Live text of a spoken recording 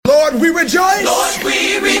rejoice. Lord,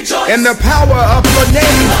 we rejoice. In the power of your name.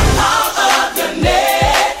 The power of your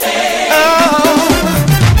name. Oh,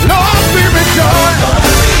 Lord, we rejoice. Lord,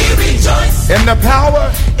 we rejoice. In the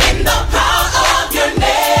power. In the power of your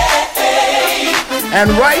name.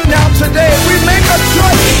 And right now, today, we make a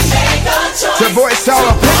choice. To voice our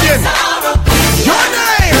opinion. Your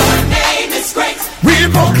name. Your name is great. We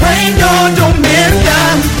proclaim your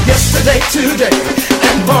dominion. Yesterday, today,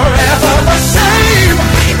 and forever the same.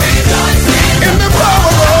 We rejoice In the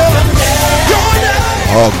power of your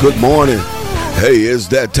name. Oh, good morning. Hey, it's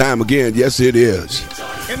that time again. Yes, it is.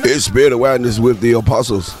 It's Spirit Awareness with the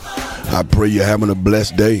Apostles. I pray you're having a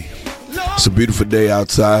blessed day. It's a beautiful day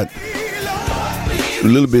outside. A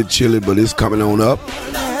little bit chilly, but it's coming on up.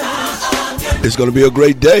 It's going to be a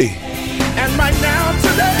great day. And right now,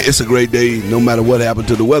 today, It's a great day no matter what happened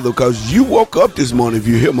to the weather, because you woke up this morning. If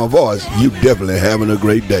you hear my voice, you definitely having a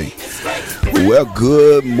great day. Well,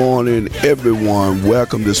 good morning, everyone.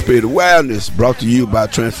 Welcome to Spirit Awareness, brought to you by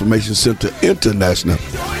Transformation Center International,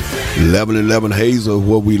 1111 Hazel,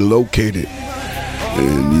 where we located.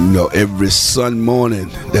 And, you know, every Sunday morning,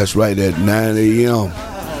 that's right, at 9 a.m.,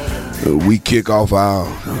 we kick off our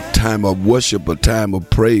time of worship, a time of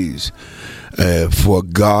praise for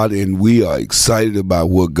God, and we are excited about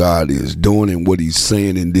what God is doing and what He's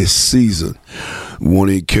saying in this season. We want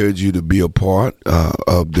to encourage you to be a part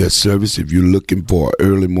of that service. If you're looking for an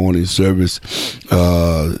early morning service,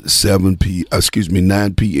 9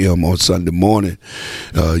 p.m. on Sunday morning,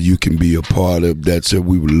 you can be a part of that. So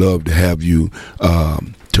we would love to have you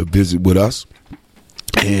to visit with us.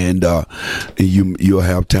 And you'll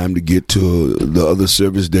have time to get to the other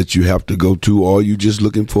service that you have to go to, or you just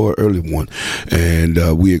looking for an early one. And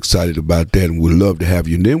we're excited about that, and we'd love to have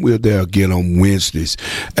you. And then we're there again on Wednesdays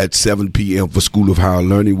at 7 p.m. for School of Higher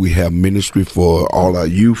Learning. We have ministry for all our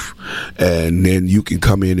youth, and then you can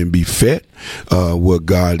come in and be fed what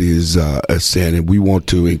God is saying. And we want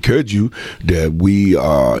to encourage you that we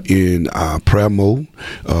are in our prayer mode.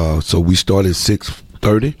 So we start at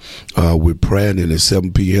 6:30 with prayer, and then at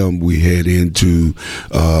 7 p.m. we head into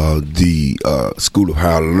the School of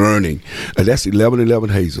Higher Learning. That's 1111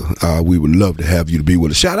 Hazel. We would love to have you to be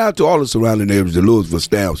with us. Shout out to all the surrounding areas, the Louisville,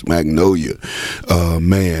 Stamps, Magnolia,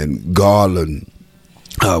 Garland.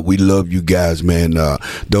 We love you guys, man.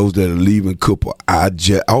 Those that are leaving Cooper,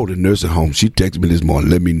 the nursing home, she texted me this morning,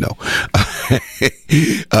 let me know.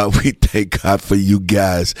 We thank God for you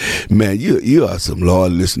guys. Man, you are some loyal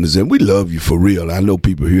listeners, and we love you for real. I know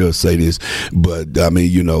people here say this, but I mean,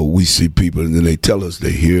 you know, we see people and then they tell us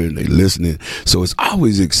they hear and they listening. So it's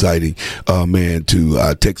always exciting, man,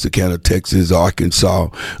 to Texarkana, Texas, Arkansas,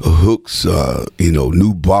 Hooks,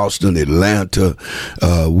 New Boston, Atlanta.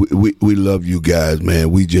 We love you guys,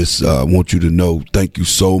 man. We just want you to know, thank you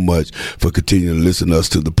so much for continuing to listen to us,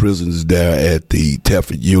 to the prisoners there at the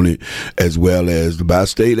Telford unit, as well as the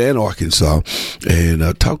Bi-State and Arkansas.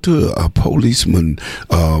 And talked to a policeman,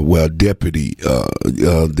 deputy,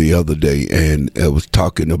 the other day, and was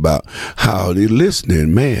talking about how they're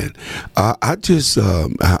listening. Man, I'm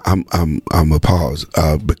a pause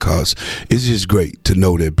because it's just great to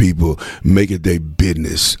know that people make it their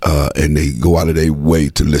business and they go out of their way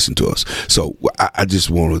to listen to us. So I just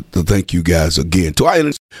want to thank you guys again. To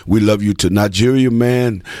Ireland, we love you. To Nigeria,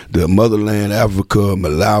 man, the motherland, Africa,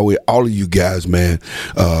 Malawi, all of you guys, man.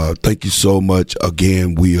 Thank you so much.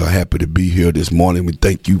 Again, we are happy to be here this morning. We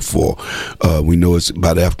thank you for, we know it's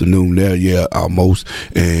about afternoon there, yeah, almost.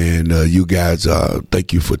 And you guys,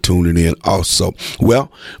 thank you for tuning in also. Well,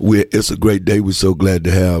 it's a great day. We're so glad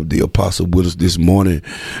to have the Apostle with us this morning.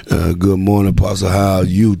 Good morning, Apostle. How are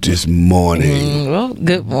you this morning? Well,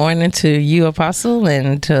 good morning to you, Apostle,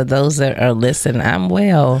 and to those that are listening. I'm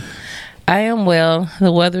well. I am well.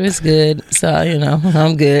 The weather is good, so,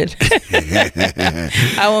 I'm good.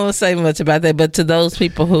 I won't say much about that, but to those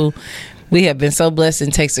people who we have been so blessed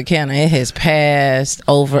in Texarkana, it has passed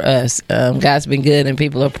over us. God's been good, and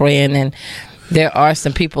people are praying, and there are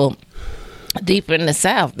some people deeper in the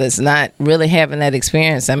South that's not really having that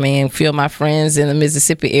experience. I mean, a few of my friends in the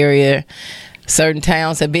Mississippi area, certain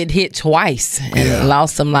towns have been hit twice and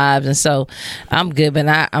lost some lives, and so I'm good, but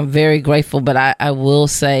I'm very grateful. But I will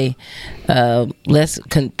say, let's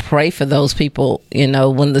pray for those people.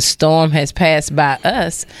 When the storm has passed by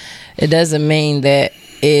us, it doesn't mean that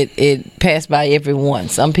it passed by everyone.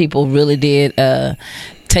 Some people really did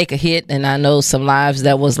take a hit, and I know some lives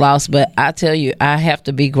that was lost, but I tell you, I have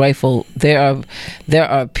to be grateful. There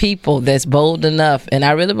are people that's bold enough, and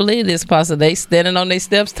I really believe this, Pastor, they standing on their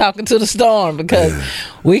steps talking to the storm, because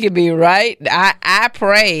we could be right. I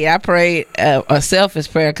prayed a selfish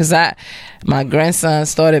prayer, because my grandson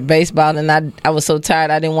started baseball, and I was so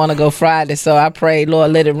tired I didn't want to go Friday, so I prayed,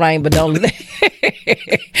 Lord, let it rain, but don't let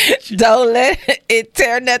it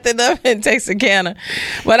tear nothing up in Texarkana.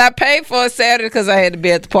 But I paid for it Saturday because I had to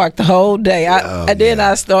be at the park the whole day. Then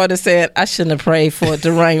I started saying, I shouldn't have prayed for it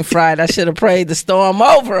to rain Friday. I should have prayed the storm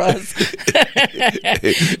over us.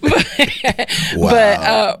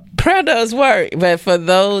 But prayer does work. But for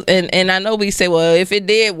those, and I know we say, well, if it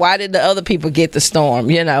did, why did the other people get the storm?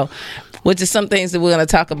 Which is some things that we're going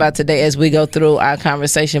to talk about today as we go through our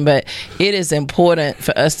conversation. But it is important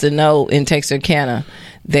for us to know in Texarkana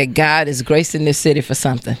that God is gracing this city for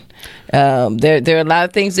something. There are a lot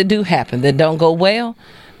of things that do happen that don't go well,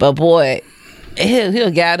 but boy,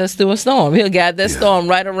 he'll guide us through a storm. He'll guide that storm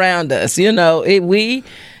right around us. We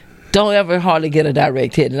don't ever hardly get a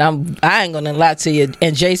direct hit. And I ain't going to lie to you.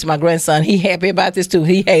 And Jace, my grandson, he happy about this too.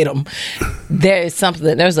 He hate him. There's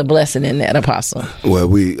a blessing in that, Apostle. Well,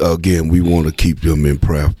 we want to keep them in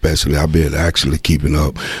prayer, especially. I've been actually keeping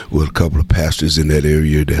up with a couple of pastors in that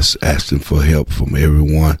area that's asking for help from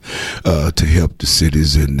everyone to help the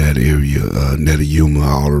cities in that area, Netayuma,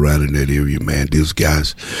 all around in that area, man. These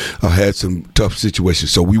guys had some tough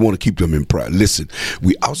situations, so we want to keep them in prayer. Listen,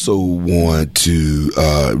 we also want to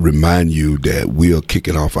remind you that we are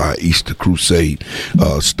kicking off our Easter Crusade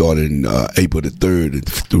starting April the 3rd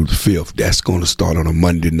through the 5th. That's going to start on a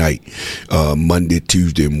Monday night, Monday,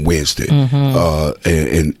 Tuesday, and Wednesday.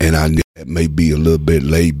 And I know that may be a little bit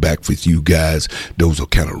laid back for you guys. Those are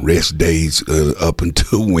kind of rest days up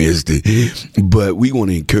until Wednesday. But we want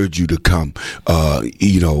to encourage you to come.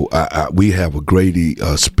 We have a great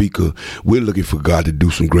speaker. We're looking for God to do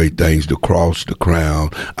some great things. The cross, the crown,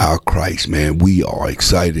 our Christ, man. We are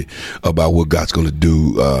excited about what God's going to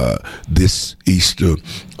do this Easter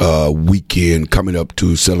weekend, coming up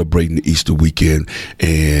to celebrating the Easter weekend.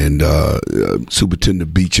 And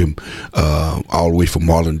Superintendent Beecham, all the way from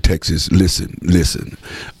Marlin, Texas. Listen.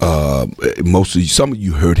 Some of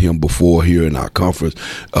you heard him before here in our conference,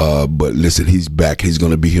 but listen, he's back. He's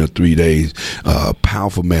going to be here in 3 days.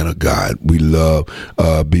 Powerful man of God. We love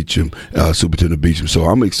Beecham, Superintendent Beecham. So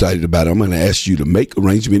I'm excited about it. I'm going to ask you to make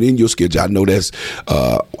arrangement in your schedule. I know that's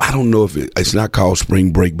I don't know if it's not called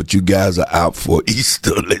spring break, but you guys are out for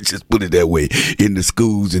Easter. Let's just put it that way, in the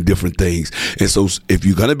schools and different things. And so if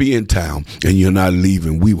you're going to be in town and you're not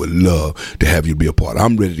leaving, we would love to have you be a part.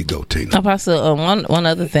 I'm ready to go, Tina. Apostle, one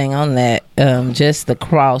other thing on that, just the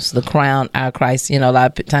cross, the crown, our Christ. A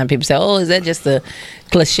lot of time people say, oh, is that just a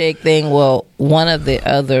cliche thing? Well, one of the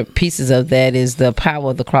other pieces of that is the power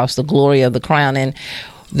of the cross, the glory of the crown. And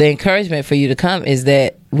the encouragement for you to come is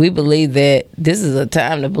that we believe that this is a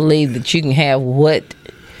time to believe that you can have what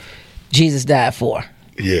Jesus died for.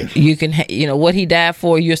 Yes. You can, what he died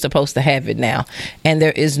for, you're supposed to have it now. And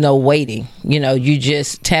there is no waiting. You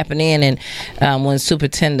just tapping in. And when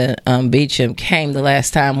Superintendent Beecham came the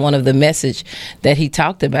last time, one of the message that he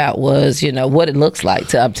talked about was, what it looks like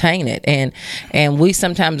to obtain it. And we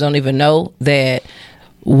sometimes don't even know that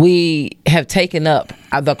we have taken up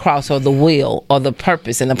the cross or the will or the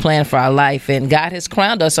purpose and the plan for our life, and God has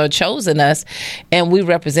crowned us or chosen us, and we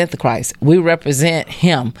represent the Christ. We represent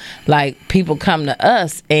him. Like, people come to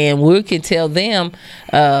us and we can tell them,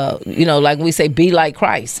 like we say, be like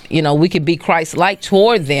Christ. We can be Christ-like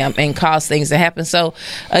toward them and cause things to happen. So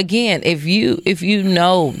again, if you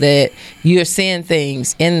know that you're seeing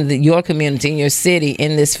things in your community, in your city,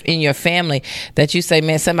 in your family, that you say,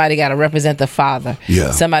 man, somebody got to represent the Father.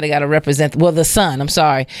 Yeah. Somebody got to represent, the Son. I'm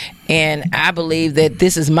sorry. And I believe that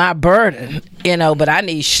this is my burden, but I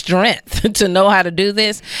need strength to know how to do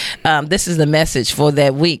this. This is the message for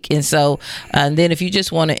that week. And so, then if you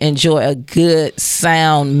just want to enjoy a good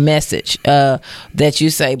sound message, that you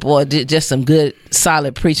say, boy, just some good,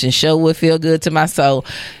 solid preaching show would feel good to my soul.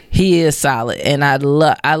 He is solid, and I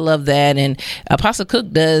love that. And Apostle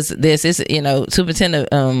Cook does this. It's Superintendent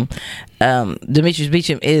Demetrius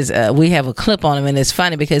Beecham is. We have a clip on him, and it's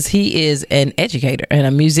funny because he is an educator and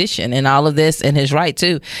a musician and all of this, and his right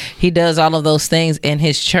too. He does all of those things, and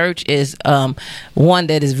his church is one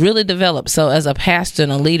that is really developed. So as a pastor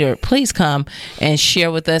and a leader, please come and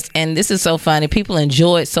share with us. And this is so funny. People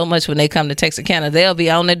enjoy it so much when they come to Texarkana. They'll be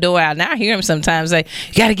on the door out. And I hear them sometimes say,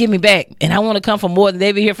 "You got to get me back," and I want to come for more than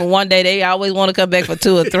they be here for one day. They always want to come back for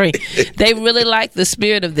 2 or 3. They really like the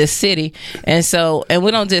spirit of this city, and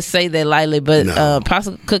we don't just say that lightly, but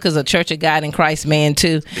Apostle Cook is a Church of God in Christ man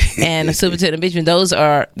too, and Superintendent Benjamin. Those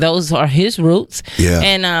are his roots. Yeah.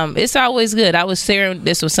 And it's always good. I was sharing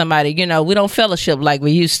this with somebody. You know, we don't fellowship like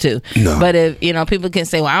we used to. No. But if people can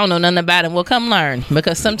say, "Well, I don't know nothing about it," well, come learn,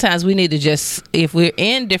 because sometimes we need to just, if we're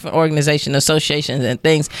in different organizations, associations, and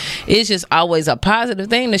things, it's just always a positive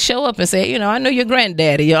thing to show up and say, I know your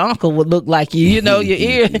granddaddy, your uncle would look like you. Your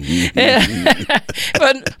ear,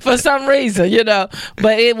 for some reason,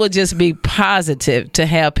 But it would just be positive to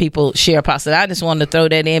have people share positive. I just wanted to throw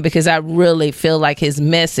that in because I really feel like his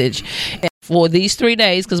message for these 3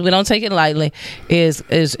 days, because we don't take it lightly, is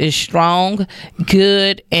strong,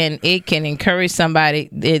 good, and it can encourage somebody.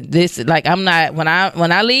 I'm not, when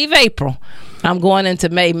I leave April, I'm going into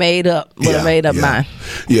May made up with a made up mind.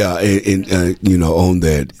 Yeah, and on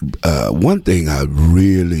that, one thing I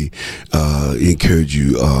really encourage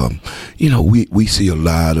you. We see a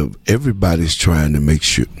lot of everybody's trying to make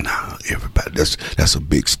sure. Everybody. That's a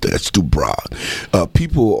big. That's too broad.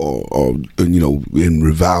 People are in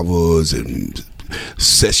revivals and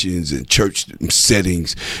sessions and church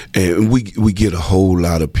settings, and we get a whole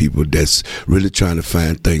lot of people that's really trying to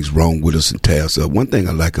find things wrong with us and tear us up. One thing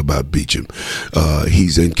I like about Beecham,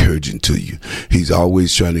 he's encouraging to you. He's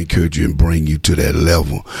always trying to encourage you and bring you to that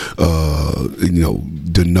level,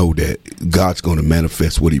 to know that God's going to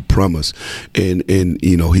manifest what he promised. And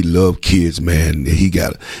he loved kids, man. He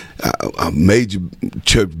got a major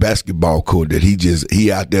church basketball court that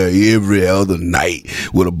he out there every other night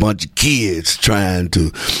with a bunch of kids trying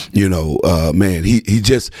to, man,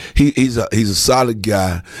 he's a solid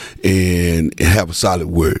guy and have a solid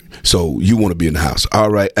word. So you want to be in the house.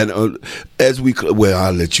 All right. And I'll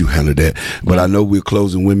let you handle that, but I know we're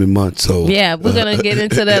closing Women Month. So yeah, we're going to get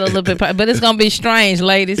into that a little bit, but it's going to be strange,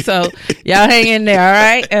 ladies. So y'all hang in there. All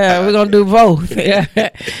right. We're going to do both.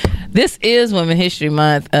 This is Women History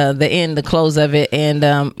Month, the close of it. And,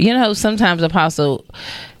 sometimes, Apostle,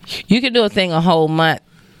 you can do a thing a whole month,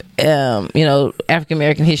 African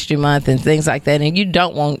American History Month and things like that. And you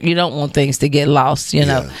don't want things to get lost,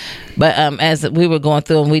 But as we were going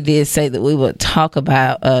through, and we did say that we would talk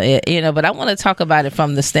about it, but I want to talk about it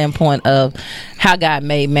from the standpoint of how God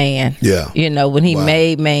made man. Yeah. When he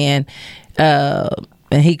made man,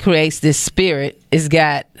 and he creates this spirit, it's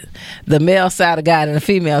got the male side of God and the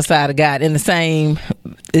female side of God in the same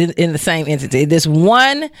entity. This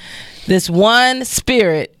one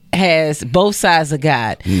spirit has both sides of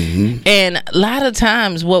God. Mm-hmm. And a lot of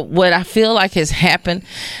times what I feel like has happened,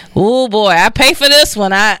 oh boy, I pay for this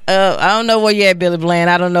one. I don't know where you're at, Billy Bland.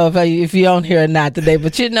 I don't know if you're on here or not today,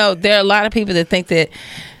 but there are a lot of people that think that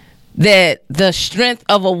the strength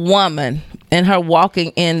of a woman and her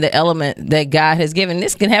walking in the element that God has given,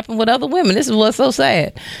 this can happen with other women. This is what's so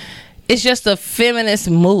sad. It's just a feminist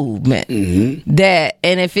movement but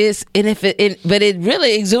it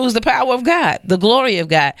really exudes the power of God, the glory of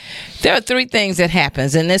God. There are 3 things that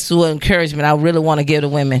happens, and this is what encouragement I really want to give to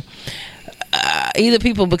women. Either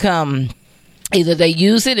they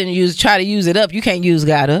use it and try to use it up. You can't use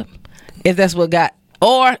God up if that's what God.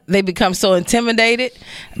 Or they become so intimidated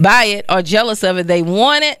by it or jealous of it, they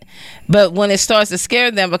want it, but when it starts to scare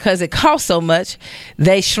them because it costs so much,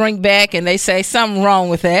 they shrink back and they say something wrong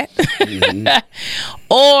with that. Mm-hmm.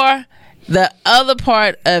 Or the other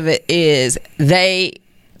part of it is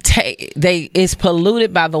it's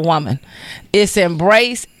polluted by the woman. It's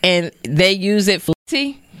embraced and they use it for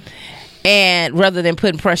and rather than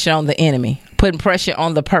putting pressure on the enemy, putting pressure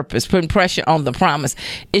on the purpose, putting pressure on the promise.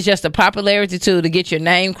 It's just a popularity tool to get your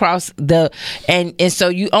name across and so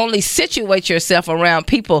you only situate yourself around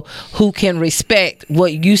people who can respect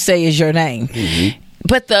what you say is your name. Mm-hmm.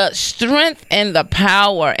 But the strength and the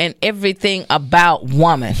power and everything about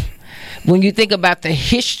woman, when you think about the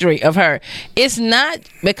history of her, it's not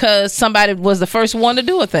because somebody was the first one to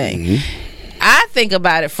do a thing. Mm-hmm. I think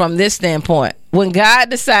about it from this standpoint. When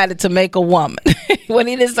God decided to make a woman, when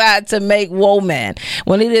he decided to make woman,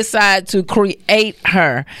 when he decided to create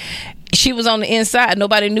her, she was on the inside.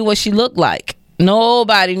 Nobody knew what she looked like.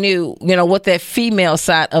 Nobody knew, what that female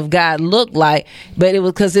side of God looked like, but it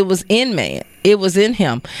was because it was in man. It was in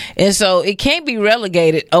him. And so it can't be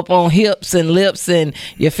relegated up on hips and lips and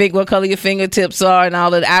what color your fingertips are and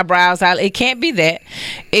all of the eyebrows. It can't be that.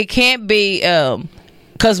 It can't be,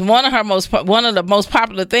 because one of the most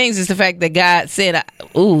popular things is the fact that God said,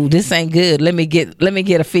 "Ooh, this ain't good. Let me get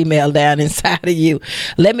a female down inside of you.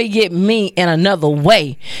 Let me get me in another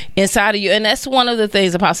way inside of you." And that's one of the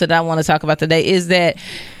things, Apostle, that I want to talk about today is that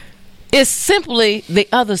is simply the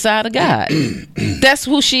other side of God. That's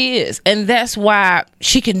who she is. And that's why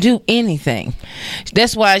she can do anything.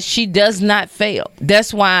 That's why she does not fail.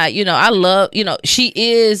 That's why, I love, she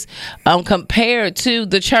is compared to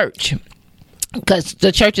the church. Because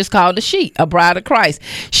the church is called the she, a bride of Christ.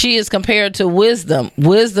 She is compared to wisdom.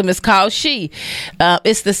 Wisdom is called she.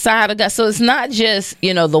 It's the side of God. So it's not just,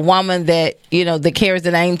 the woman that, that carries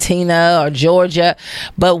the name Tina or Georgia.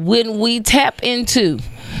 But when we tap into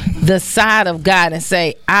the side of God and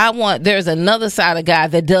say, there's another side of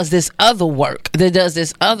God that does this other work, that does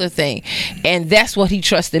this other thing. And that's what he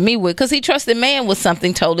trusted me with, because he trusted man with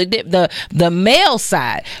something totally different. The male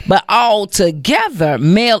side, but all together,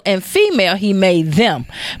 male and female, he made them.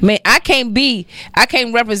 Man, I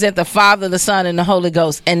can't represent the Father, the Son, and the Holy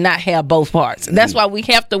Ghost and not have both parts. That's why we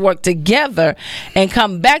have to work together and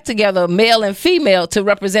come back together, male and female, to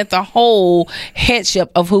represent the whole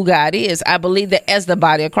headship of who God is. I believe that as the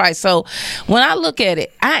body of Christ. So when I look at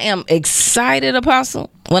it, I am excited,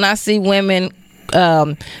 Apostle, when I see women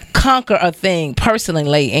conquer a thing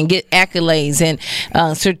personally and get accolades and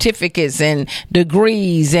certificates and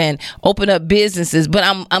degrees and open up businesses. But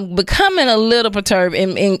I'm becoming a little perturbed,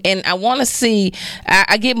 and I want to see.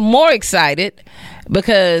 I get more excited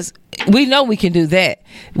because we know we can do that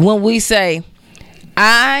when we say,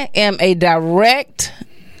 I am a direct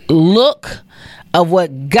look of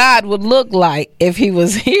what God would look like if he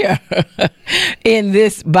was here in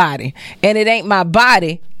this body. And it ain't my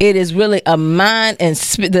body. It is really a mind and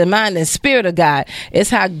the mind and spirit of God. It's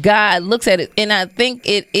how God looks at it. And I think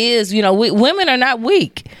it is, women are not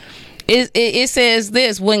weak. It says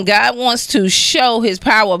this: when God wants to show his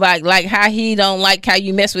power, like how he don't like how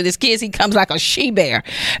you mess with his kids, he comes like a she-bear.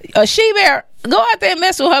 A she-bear, go out there and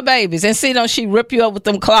mess with her babies and see, don't she rip you up with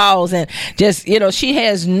them claws and just, she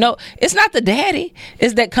has it's not the daddy,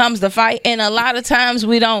 it's that comes the fight. And a lot of times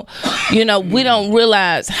we don't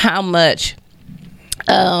realize how much,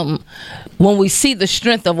 when we see the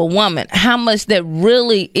strength of a woman, how much that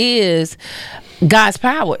really is God's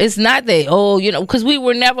power. It's not that, because we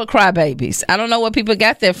were never crybabies. I don't know where people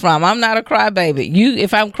got that from. I'm not a crybaby.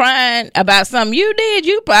 If I'm crying about something you did,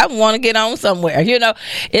 you probably want to get on somewhere.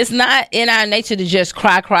 It's not in our nature to just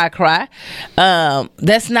cry.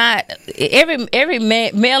 That's not every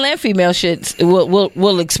man, male and female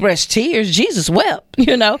will express tears. Jesus wept,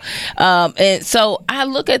 and so I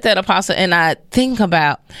look at that, Apostle, and I think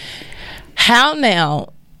about how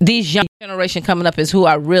now these young generation coming up is who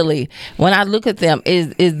I really, when I look at them,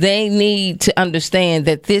 is they need to understand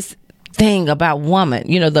that this thing about woman,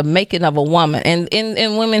 the making of a woman, and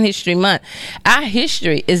in Women History Month, our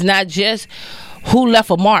history is not just who left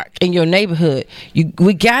a mark in your neighborhood.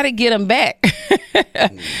 We got to get them back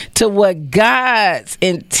to what God's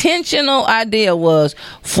intentional idea was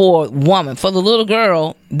for woman, for the little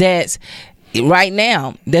girl that's right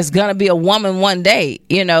now there's gonna be a woman one day,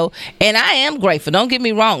 and I am grateful, don't get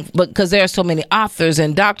me wrong, but because there are so many authors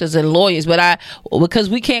and doctors and lawyers, but because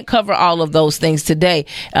we can't cover all of those things today.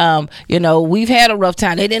 We've had a rough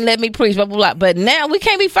time, they didn't let me preach, blah blah blah, but now we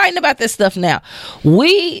can't be fighting about this stuff. Now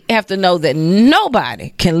we have to know that nobody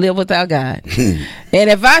can live without God. And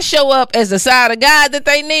if I show up as the side of God that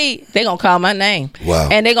they need, they're gonna call my name. Wow.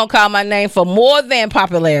 And they're gonna call my name for more than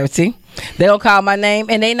popularity. They'll call my name,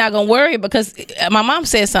 and they're not going to worry, because my mom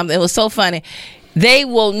said something. It was so funny. They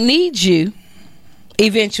will need you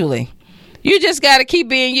eventually. You just got to keep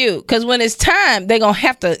being you, because when it's time, they're going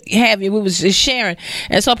to have you. We was just sharing.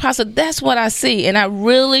 And so, Apostle, that's what I see. And I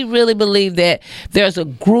really, really believe that there's a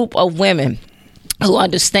group of women who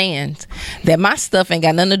understands that my stuff ain't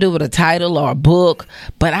got nothing to do with a title or a book,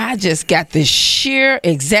 but I just got this sheer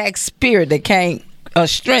exact spirit that came, a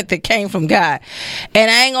strength that came from God. And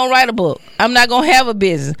I ain't gonna write a book, I'm not gonna have a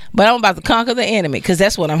business, but I'm about to conquer the enemy, because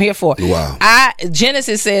that's what I'm here for. Wow.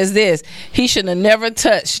 Genesis says this: he should have never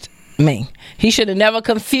touched me, he should have never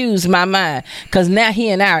confused my mind, because now he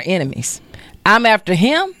and I are enemies. I'm after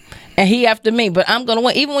him and he after me, but I'm gonna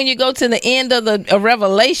win. Even when you go to the end of the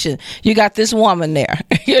Revelation, you got this woman there,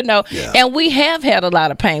 Yeah. And we have had a lot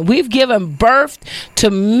of pain. We've given birth to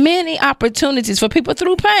many opportunities for people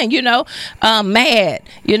through pain. Mad.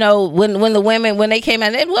 When the women, when they came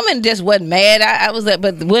out, that women just wasn't mad. I was that,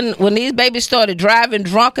 but when these babies started driving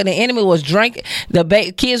drunk and the enemy was drinking,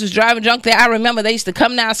 kids was driving drunk. I remember they used to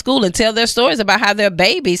come down to school and tell their stories about how their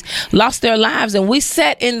babies lost their lives, and we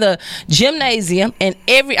sat in the gymnasium, and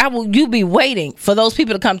you be waiting for those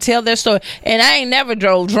people to come tell their story. And I ain't never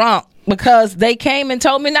drove drunk, because they came and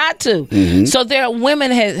told me not to. Mm-hmm. So there are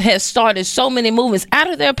women has started so many movements out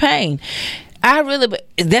of their pain.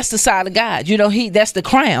 that's the side of God. That's the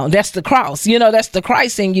crown. That's the cross. That's the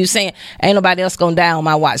Christ in you saying, ain't nobody else going to die on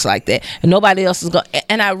my watch like that. And nobody else is going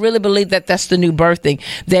to. And I really believe that that's the new birthing,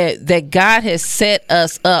 that God has set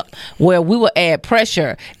us up where we will add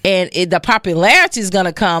pressure, and the popularity is going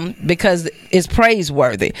to come because it's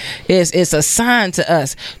praiseworthy. It's a sign to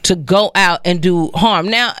us to go out and do harm.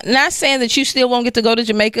 Now, not saying that you still won't get to go to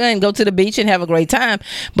Jamaica and go to the beach and have a great time,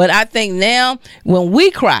 but I think now when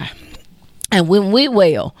we cry, and when we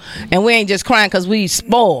wail, and we ain't just crying because we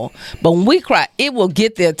spoil, but when we cry, it will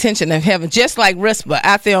get the attention of heaven. Just like Rispa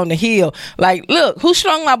out there on the hill. Like, look, who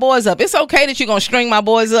strung my boys up? It's okay that you're going to string my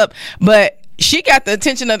boys up, but she got the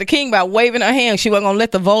attention of the king by waving her hand. She wasn't going to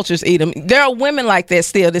let the vultures eat them. There are women like that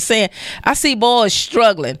still. They're saying, I see boys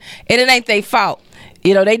struggling, and it ain't their fault.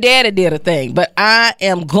 They daddy did a thing, but I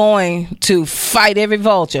am going to fight every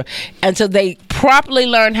vulture until they properly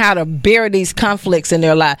learn how to bury these conflicts in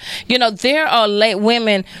their life. There are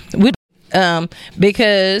women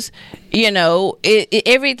because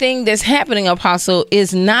everything that's happening, Apostle,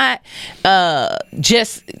 is not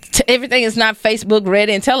everything is not Facebook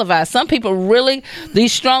ready and televised. Some people really,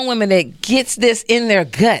 these strong women that gets this in their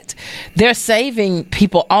gut, they're saving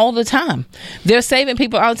people all the time.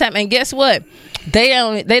 And guess what? They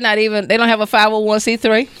don't have a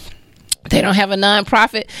 501c3. They don't have a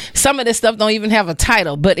nonprofit. Some of this stuff don't even have a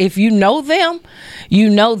title. But if you know them,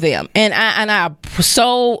 you know them. And I'm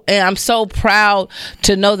so proud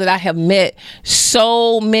to know that I have met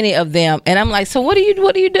so many of them. And I'm like, so what are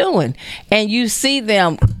you doing? And you see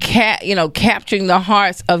them capturing the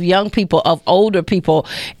hearts of young people, of older people,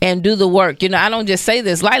 and do the work. I don't just say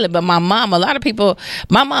this lightly, but my mom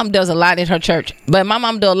does a lot in her church. But my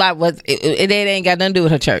mom does a lot with it ain't got nothing to do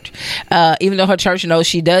with her church. Even though her church knows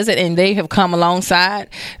she does it, and they have come alongside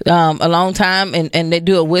a long time, and they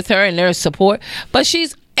do it with her and their support. But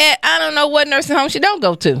she's at, I don't know what nursing home she don't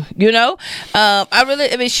go to,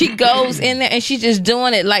 she goes in there and she's just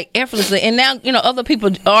doing it like effortlessly. And now, other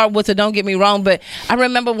people are with her, don't get me wrong, but I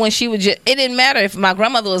remember when she would it didn't matter if my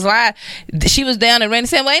grandmother was live, she was down and Randy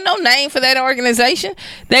said, well, ain't no name for that organization.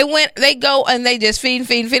 They go and they just feed.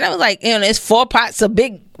 I was like, it's 4 pots of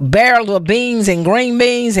big barrel of beans and green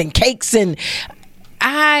beans and cakes, and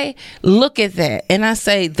I look at that and I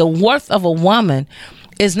say the worth of a woman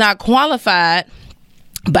is not qualified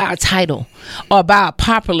by a title or by a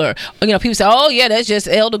popular, people say, oh yeah, that's just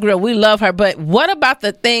Elder Grill, we love her. But what about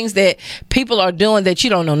the things that people are doing that you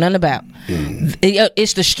don't know nothing about?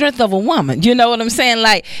 It's the strength of a woman. You know what I'm saying?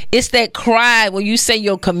 Like, it's that cry when you say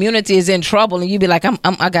your community is in trouble and you be like,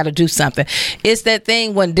 I gotta do something. It's that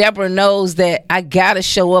thing when Deborah knows that I gotta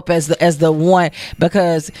show up as the one,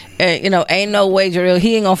 because ain't no way, Jarrell,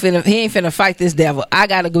 he ain't finna fight this devil. I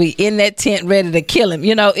gotta be in that tent ready to kill him.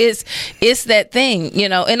 It's that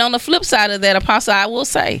thing. And on the flip side of that, Apostle, I will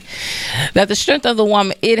say that the strength of the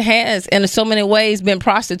woman, it has in so many ways been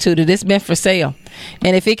prostituted. It's been for sale.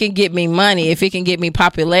 And if it can get me money, if it can get me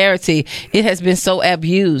popularity, it has been so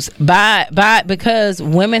abused because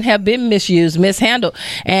women have been misused, mishandled.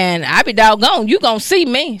 And I be doggone, you gonna see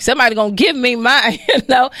me. Somebody gonna give me mine,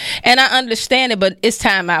 And I understand it, but it's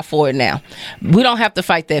time out for it now. We don't have to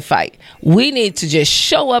fight that fight. We need to just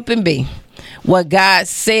show up and be what God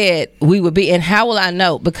said we would be. And how will I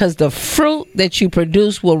know? Because the fruit that you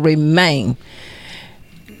produce will remain.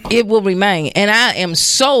 It will remain. And I am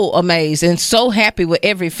so amazed and so happy with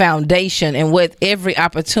every foundation and with every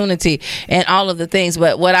opportunity and all of the things.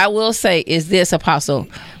 But what I will say is this, Apostle.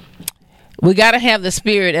 We got to have the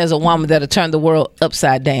spirit as a woman that'll turn the world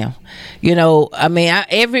upside down.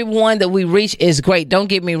 Everyone that we reach is great. Don't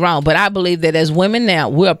get me wrong. But I believe that as women now,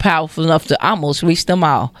 we're powerful enough to almost reach them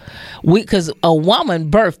all. Because a woman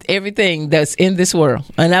birthed everything that's in this world.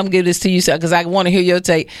 And I'm giving this to you because I want to hear your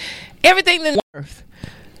take. Everything that birthed.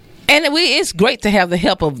 And it's great to have the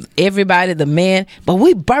help of everybody, the men, but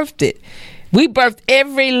we birthed it. We birthed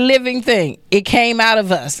every living thing. It came out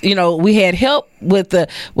of us. We had help with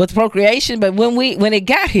procreation, but when it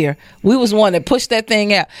got here, we was one that pushed that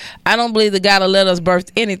thing out. I don't believe that God will let us birth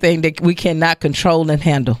anything that we cannot control and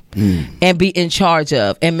handle and be in charge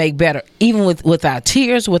of and make better, even with our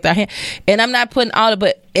tears, with our hand. And I'm not putting all of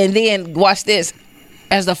it. And then watch this: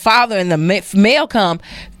 as the father and the male come,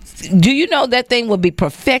 do you know that thing will be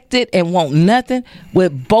perfected and want nothing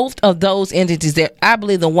with both of those entities there? I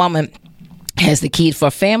believe the woman has the key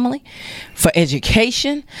for family, for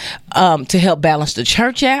education, to help balance the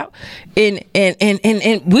church out, and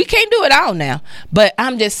we can't do it all now. But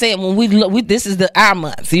I'm just saying, when we look, this is our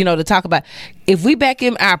month, to talk about. if we back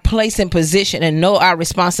in our place and position and know our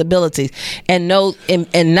responsibilities and know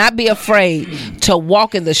and not be afraid to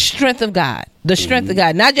walk in the strength of God. The strength of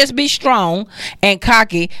God, not just be strong and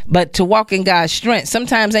cocky, but to walk in God's strength.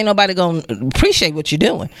 Sometimes ain't nobody gonna appreciate what you're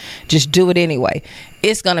doing. Just do it anyway.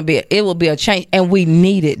 It will be a change, and we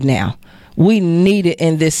need it now. We need it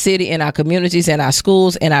in this city, in our communities, in our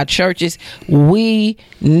schools, in our churches. We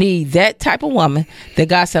need that type of woman that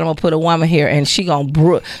God said, I'm going to put a woman here, and she gonna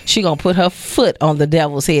put her foot on the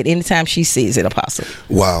devil's head anytime she sees it, Apostle.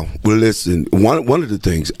 Wow. Well, listen, one of the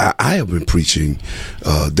things I have been preaching,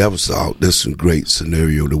 that's some great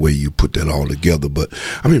scenario, the way you put that all together, but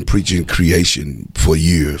I've been preaching creation for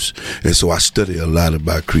years, and so I study a lot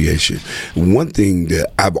about creation. One thing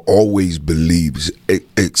that I've always believed,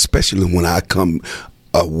 especially when I come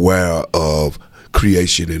aware of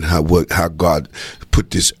creation and how God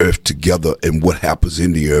put this earth together and what happens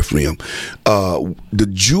in the earth realm, the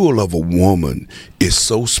jewel of a woman is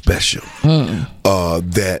so special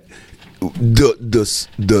that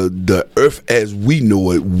the earth as we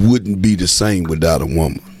know it wouldn't be the same without a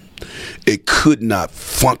woman. It could not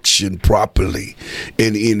function properly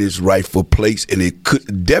and in its rightful place, and it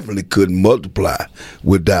definitely couldn't multiply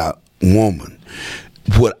without woman.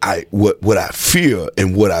 What I fear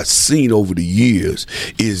and what I've seen over the years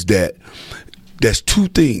is that there's two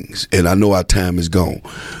things, and I know our time is gone.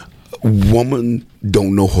 Woman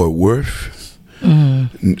don't know her worth, and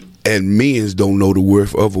men don't know the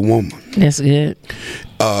worth of a woman. That's good.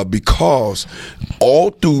 Because all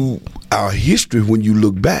through our history, when you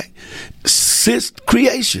look back, since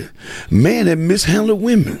creation, man had mishandled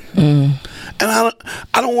women, and I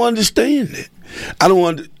don't understand it.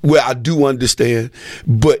 I do understand,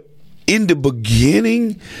 but in the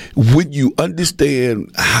beginning, when you understand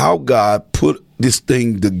how God put this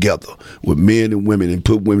thing together with men and women and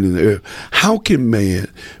put women in the earth, how can man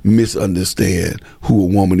misunderstand who a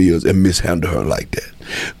woman is and mishandle her like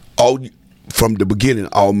that? From the beginning,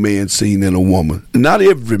 all men seen in a woman. Not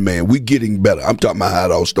every man. We're getting better. I'm talking about how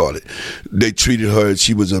it all started. They treated her,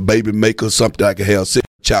 she was a baby maker, something like a hell sick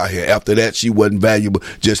child here. After that, she wasn't valuable.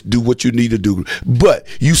 Just do what you need to do. But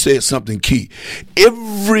you said something key.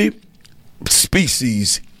 Every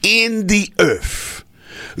species in the earth,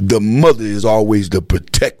 the mother is always the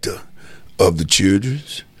protector of the children,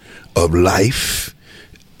 of life.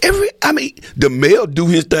 The male do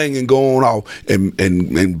his thing and go on off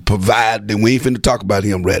and provide. Then we ain't finna talk about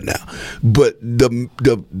him right now. But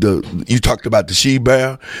you talked about the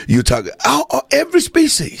she-bear. You talk every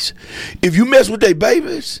species. If you mess with their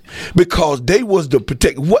babies, because they was the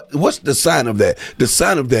protect. What's the sign of that? The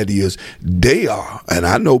sign of that is they are, and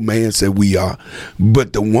I know man said we are,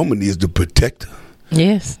 but the woman is the protector.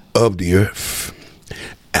 Yes. Of the earth.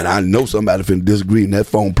 And I know somebody finna disagree, and that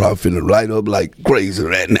phone probably finna light up like crazy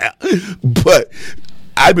right now. But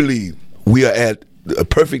I believe we are at a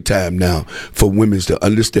perfect time now for women to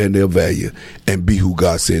understand their value and be who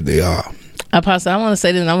God said they are. Apostle, I want to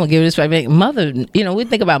say this, and I'm going to give this right back. Mother, we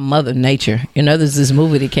think about Mother Nature. There's this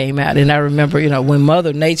movie that came out, and I remember, when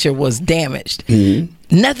Mother Nature was damaged,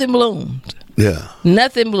 nothing bloomed. Yeah.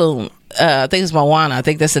 Nothing bloomed. I think it's Moana. I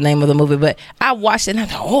think that's the name of the movie. But I watched it and I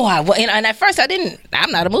thought, and at first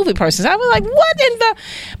I'm not a movie person. So I was like, what in the?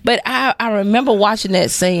 But I remember watching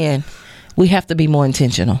that saying, we have to be more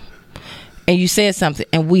intentional. And you said something,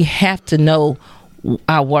 and we have to know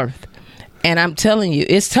our worth. And I'm telling you,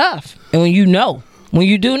 it's tough. And when you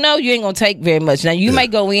do know, you ain't going to take very much. Now, you may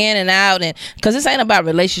go in and out, and because this ain't about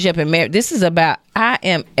relationship and marriage. This is about, I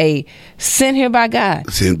am sent here by God.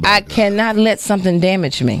 I cannot let something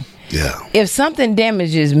damage me. Yeah. If something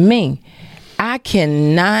damages me, I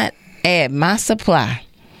cannot add my supply.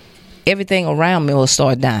 Everything around me will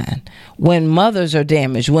start dying. When mothers are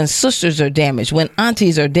damaged, when sisters are damaged, when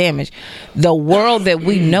aunties are damaged, the world that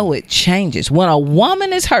we know it changes. When a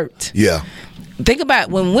woman is hurt, think about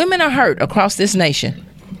when women are hurt across this nation,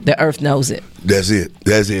 the earth knows it. That's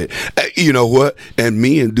it. You know what? And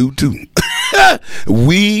men do too.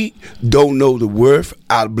 We don't know the worth.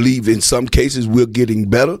 I believe in some cases we're getting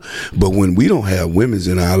better, but when we don't have women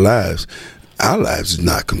in our lives is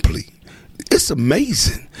not complete. It's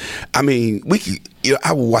amazing. I mean,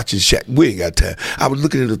 I was watching Shaq. We ain't got time. I was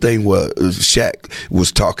looking at the thing where Shaq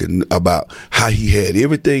was talking about how he had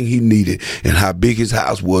everything he needed and how big his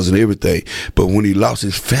house was and everything. But when he lost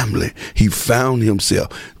his family, he found himself.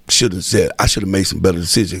 Should have said, I should have made some better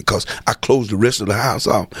decisions because I closed the rest of the house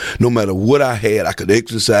off. No matter what I had, I could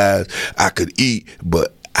exercise, I could eat,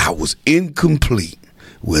 but I was incomplete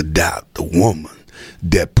without the woman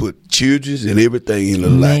that put children and everything in the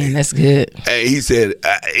life. Man, that's good. And he said,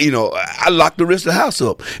 I locked the rest of the house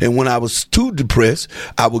up. And when I was too depressed,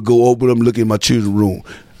 I would go over them, look in my children's room.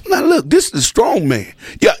 Now, look, this is a strong man.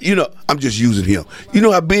 Yeah, I'm just using him. You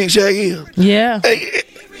know how big Shaggy is? Yeah. Hey,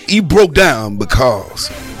 you broke down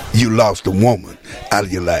because you lost a woman out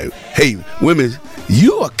of your life. Hey, women,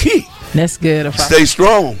 you are key. That's good. Stay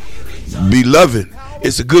strong. Be loving.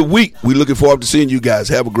 It's a good week. We're looking forward to seeing you guys.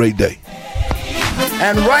 Have a great day.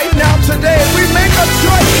 And right now, today, we make a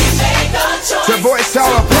choice to voice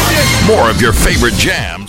our opinion. More of your favorite jams